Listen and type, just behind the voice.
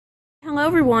Hello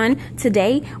everyone,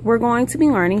 today we're going to be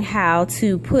learning how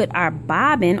to put our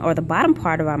bobbin or the bottom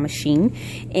part of our machine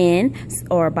in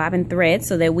or bobbin thread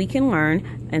so that we can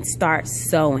learn and start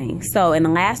sewing. So in the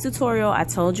last tutorial I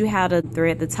told you how to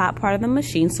thread the top part of the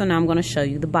machine, so now I'm going to show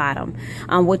you the bottom.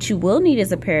 What you will need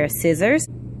is a pair of scissors.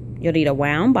 You'll need a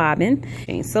wound bobbin.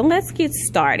 So let's get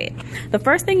started. The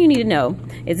first thing you need to know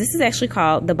is this is actually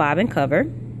called the bobbin cover,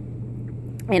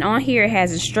 and on here it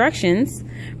has instructions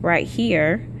right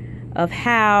here of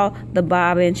how the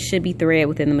bobbin should be threaded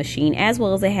within the machine, as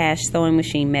well as it has sewing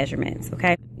machine measurements.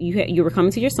 Okay, you were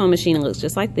coming to your sewing machine. It looks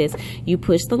just like this. You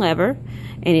push the lever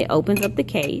and it opens up the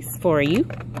case for you.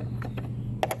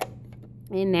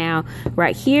 And now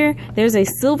right here there's a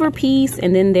silver piece,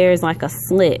 and then there's like a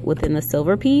slit within the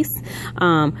silver piece.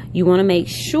 You want to make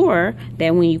sure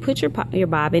that when you put your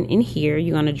bobbin in here,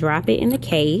 you're going to drop it in the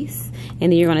case,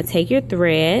 and then you're going to take your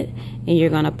thread and you're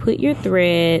going to put your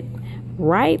thread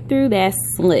right through that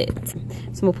slit. So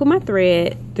I'm gonna put my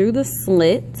thread through the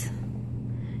slit,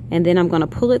 and then I'm gonna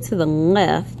pull it to the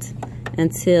left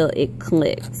until it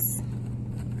clicks.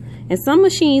 And some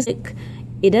machines,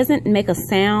 it doesn't make a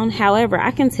sound. However, I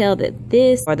can tell that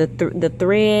this or the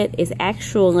thread is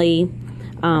actually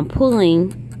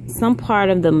pulling some part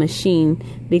of the machine,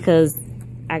 because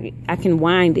I can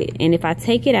wind it, and if I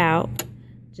take it out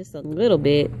just a little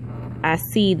bit, I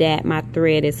see that my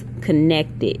thread is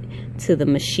connected to the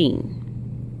machine.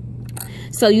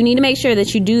 So you need to make sure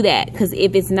that you do that, because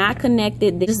if it's not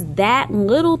connected, just that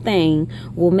little thing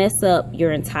will mess up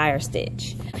your entire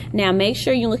stitch. Now make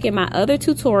sure you look at my other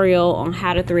tutorial on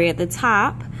how to thread the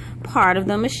top part of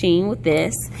the machine with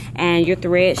this, and your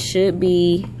thread should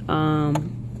be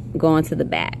going to the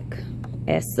back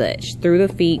as such, through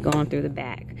the feet, going through the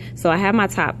back. So I have my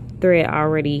top thread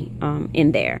already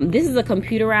in there. This is a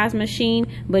computerized machine,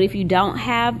 but if you don't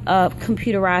have a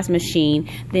computerized machine,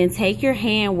 then take your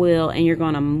hand wheel and you're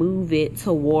going to move it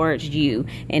towards you,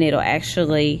 and it'll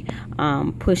actually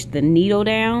push the needle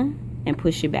down and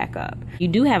push it back up. You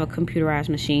do have a computerized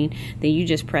machine, then you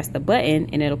just press the button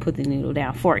and it'll put the needle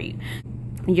down for you.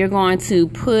 You're going to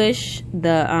push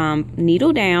the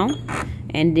needle down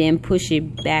and then push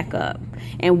it back up.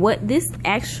 And what this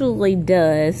actually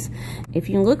does, if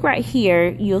you look right here,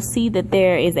 you'll see that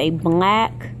there is a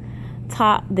black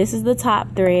top. This is the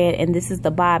top thread and this is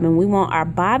the bobbin. We want our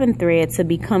bobbin thread to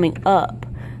be coming up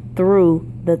through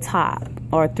the top,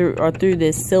 or through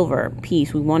this silver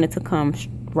piece. We want it to come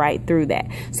right through that.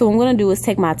 So what I'm going to do is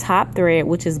take my top thread,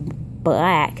 which is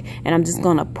black, and I'm just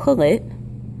going to pull it,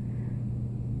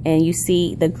 and you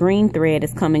see the green thread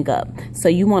is coming up. So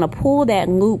you want to pull that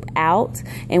loop out,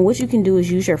 and what you can do is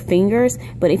use your fingers,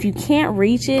 but if you can't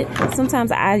reach it,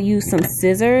 sometimes I use some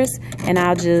scissors and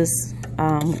I'll just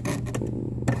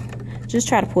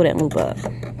try to pull that loop up.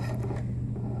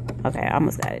 Okay, I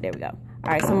almost got it. There we go. All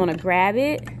right, so I'm going to grab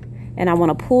it and I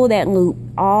want to pull that loop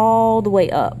all the way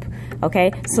up.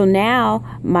 Okay, so now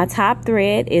my top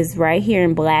thread is right here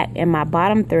in black, and my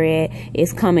bottom thread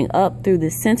is coming up through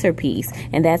the center piece,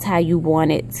 and that's how you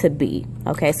want it to be.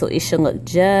 Okay, so it should look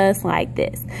just like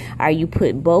this. All right, you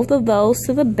put both of those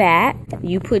to the back.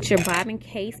 You put your bobbin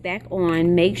case back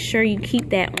on. Make sure you keep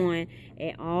that on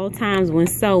at all times when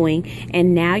sewing,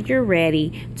 and now you're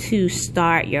ready to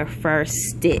start your first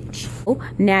stitch.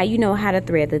 Now you know how to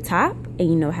thread the top, and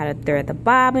you know how to thread the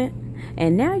bobbin,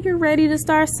 and now you're ready to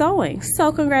start sewing.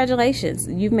 So congratulations,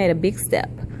 you've made a big step.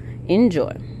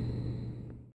 Enjoy.